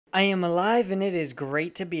I am alive and it is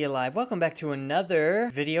great to be alive. Welcome back to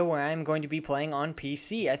another video where I'm going to be playing on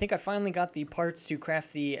PC. I think I finally got the parts to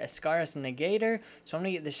craft the Ascaris negator, so I'm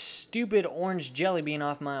going to get this stupid orange jelly bean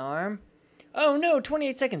off my arm. Oh no,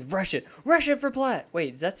 28 seconds. Rush it. Rush it for plat.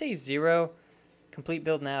 Wait, does that say 0? Complete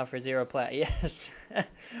build now for 0 plat. Yes.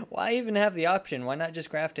 Why even have the option? Why not just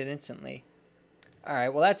craft it instantly?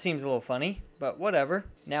 Alright, well that seems a little funny, but whatever.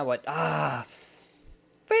 Now what? Ah!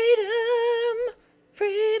 Freedom!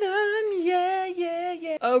 Freedom, yeah, yeah,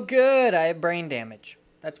 yeah. Oh, good, I have brain damage.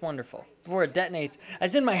 That's wonderful. Before it detonates,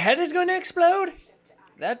 as in my head is going to explode?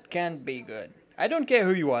 That can't be good. I don't care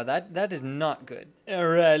who you are, that is not good.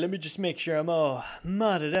 Alright, let me just make sure I'm all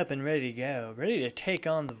modded up and ready to go. Ready to take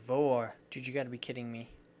on the Vor. Dude, you gotta be kidding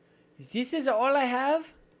me. Is all I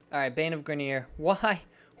have? Alright, Bane of Grenier. Why?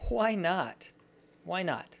 Why not? Why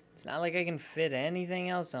not? It's not like I can fit anything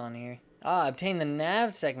else on here. Ah, obtain the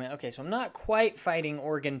nav segment. Okay, so I'm not quite fighting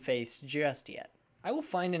Organ Face just yet. I will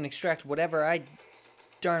find and extract whatever I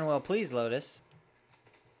darn well please, Lotus.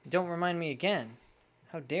 Don't remind me again.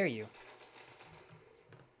 How dare you?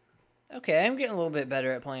 Okay, I'm getting a little bit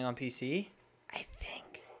better at playing on PC. I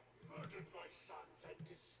think.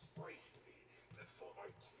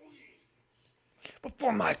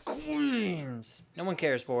 Before my queens! No one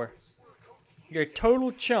cares for. You're a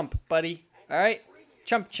total chump, buddy. Alright?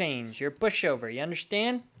 Chump change. You're a pushover. You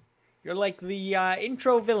understand? You're like the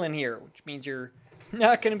intro villain here, which means you're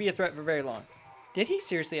not going to be a threat for very long. Did he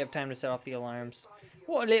seriously have time to set off the alarms?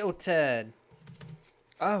 What a little turd.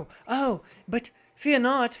 Oh, but fear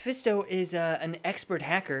not, Fisto is an expert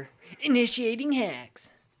hacker. Initiating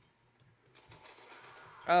hacks.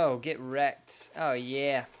 Oh, get wrecked. Oh,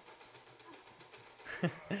 yeah.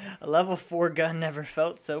 A level 4 gun never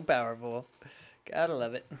felt so powerful. Gotta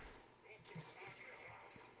love it.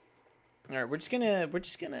 Alright, we're just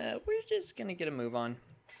gonna get a move on.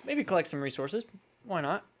 Maybe collect some resources. Why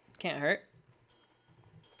not? Can't hurt.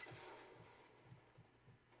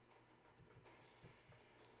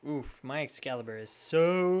 Oof, my Excalibur is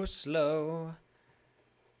so slow.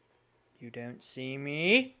 You don't see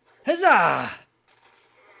me. Huzzah!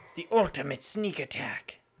 The ultimate sneak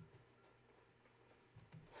attack.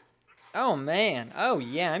 Oh man. Oh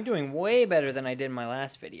yeah, I'm doing way better than I did in my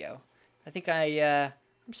last video. I think I'm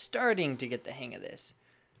starting to get the hang of this.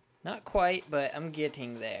 Not quite, but I'm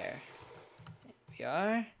getting there. There we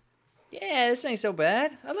are. Yeah, this ain't so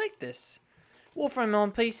bad. I like this. WARFRAME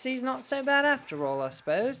on PC's not so bad after all, I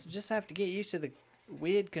suppose. Just have to get used to the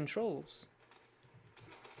weird controls.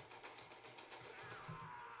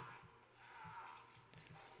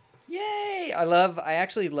 Yay! I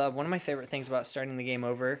actually love, one of my favorite things about starting the game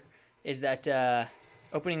over is that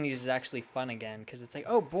opening these is actually fun again, because it's like,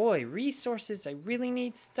 oh boy, resources, I really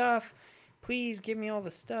need stuff. Please give me all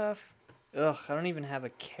the stuff. Ugh, I don't even have a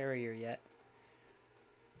carrier yet.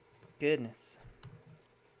 Goodness.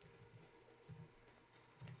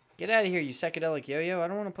 Get out of here, you psychedelic yo-yo. I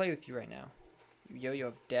don't want to play with you right now. You yo-yo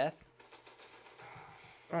of death.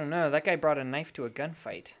 Oh no, that guy brought a knife to a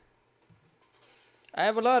gunfight. I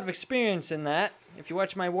have a lot of experience in that. If you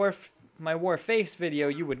watch my War Face video,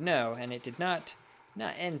 you would know, and it did not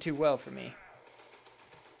end too well for me.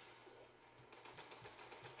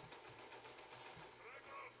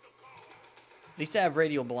 At least I have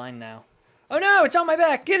radial blind now. Oh no, it's on my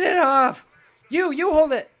back! Get it off! You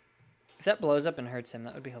hold it! If that blows up and hurts him,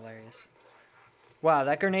 that would be hilarious. Wow,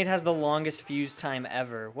 that grenade has the longest fuse time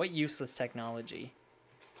ever. What useless technology.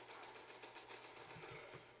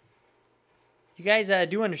 You guys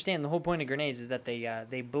do understand the whole point of grenades is that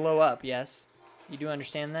they blow up, yes? You do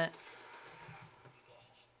understand that?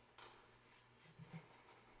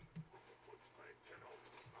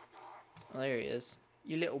 Well, there he is.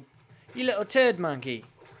 You little turd monkey.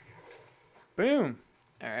 Boom.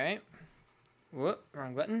 Alright. Whoop,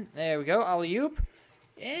 wrong button. There we go. Alley-oop.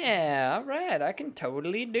 Yeah, alright. I can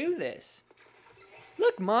totally do this.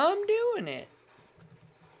 Look, Mom doing it.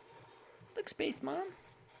 Look, Space Mom.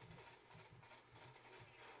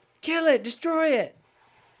 Kill it! Destroy it!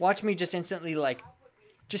 Watch me just instantly, like,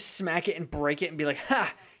 just smack it and break it and be like,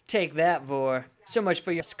 ha! Take that, Vor. So much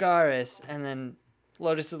for your Ascaris. And then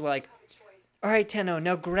Lotus is like, alright, Tenno,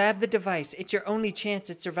 now grab the device. It's your only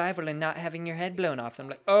chance at survival and not having your head blown off. I'm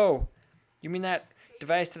like, oh, you mean that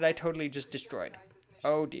device that I totally just destroyed?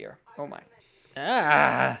 Oh dear. Oh my.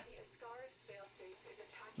 Ah!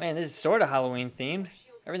 Man, this is sort of Halloween themed.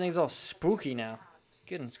 Everything's all spooky now.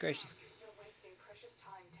 Goodness gracious.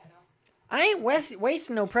 I ain't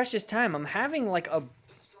wasting no precious time. I'm having like a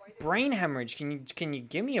brain hemorrhage. Can you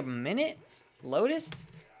give me a minute, Lotus?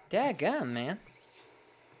 Daggum, man.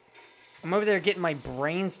 I'm over there getting my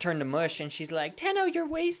brains turned to mush, and she's like, Tenno, you're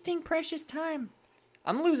wasting precious time.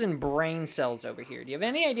 I'm losing brain cells over here. Do you have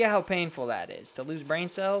any idea how painful that is, to lose brain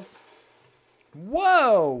cells?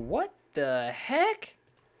 Whoa, what the heck?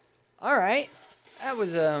 Alright, that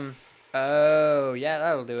was, oh, yeah,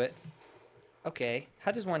 that'll do it. Okay,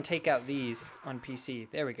 how does one take out these on PC?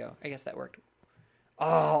 There we go, I guess that worked. Oh,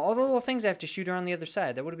 all the little things I have to shoot are on the other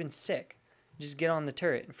side. That would have been sick. Just get on the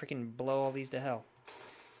turret and freaking blow all these to hell.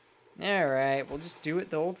 Alright, we'll just do it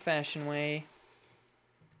the old-fashioned way.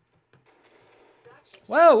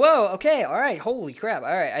 Whoa, whoa, okay, alright, holy crap.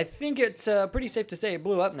 Alright, I think it's pretty safe to say it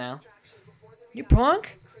blew up now. You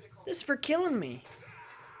punk? This is for killing me.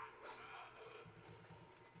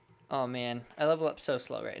 Oh man, I level up so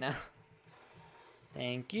slow right now.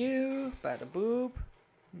 Thank you. Bada boop.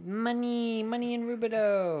 Money, money in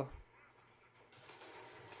Rubido.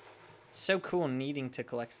 It's so cool needing to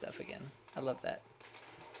collect stuff again. I love that.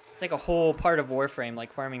 It's like a whole part of Warframe,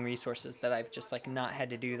 like farming resources, that I've just like not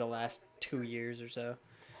had to do the last 2 years or so.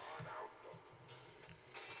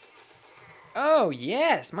 Oh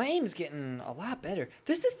yes, my aim's getting a lot better.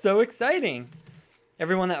 This is so exciting.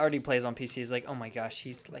 Everyone that already plays on PC is like, oh my gosh,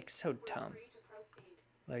 he's like so dumb.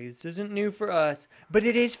 Like, this isn't new for us, but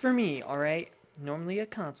it is for me, alright? Normally a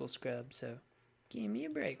console scrub, so give me a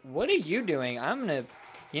break. What are you doing? I'm gonna,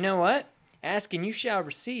 you know what? Ask and you shall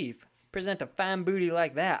receive. Present a fine booty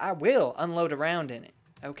like that, I will unload a round in it,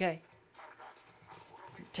 okay?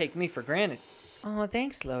 Take me for granted. Oh,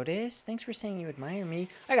 thanks, Lotus. Thanks for saying you admire me.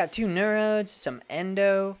 I got 2 neurodes, some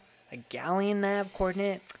endo, a galleon nav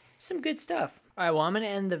coordinate, some good stuff. Alright, well, I'm going to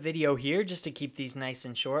end the video here just to keep these nice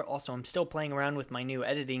and short. Also, I'm still playing around with my new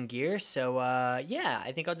editing gear, so, yeah,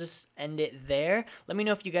 I think I'll just end it there. Let me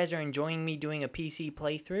know if you guys are enjoying me doing a PC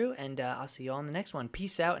playthrough, and I'll see you all in the next one.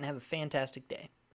 Peace out, and have a fantastic day.